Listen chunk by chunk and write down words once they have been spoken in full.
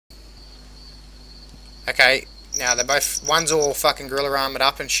Okay, now they're both... One's all fucking gorilla armored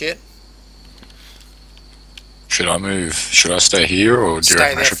up and shit. Should I move? Should I stay here, or do you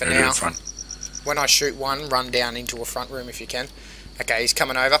reckon I should move to the front? When I shoot one, run down into a front room if you can. Okay, he's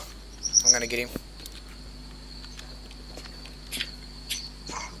coming over. I'm gonna get him.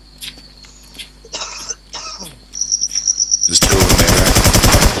 There's two of them there, right?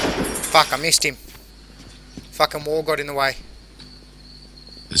 Fuck, I missed him. Fucking wall got in the way.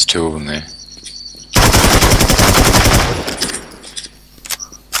 There's two of them there.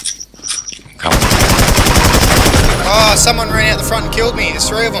 I'm coming. Oh, someone ran out the front and killed me. There's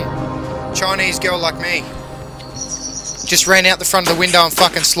three of them. Chinese girl like me. Just ran out the front of the window and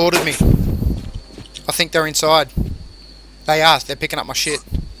fucking slaughtered me. I think they're inside. They are. They're picking up my shit.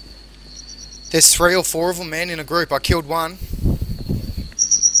 There's 3 or 4 of them, man, in a group. I killed one.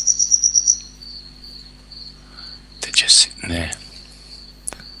 They're just sitting there.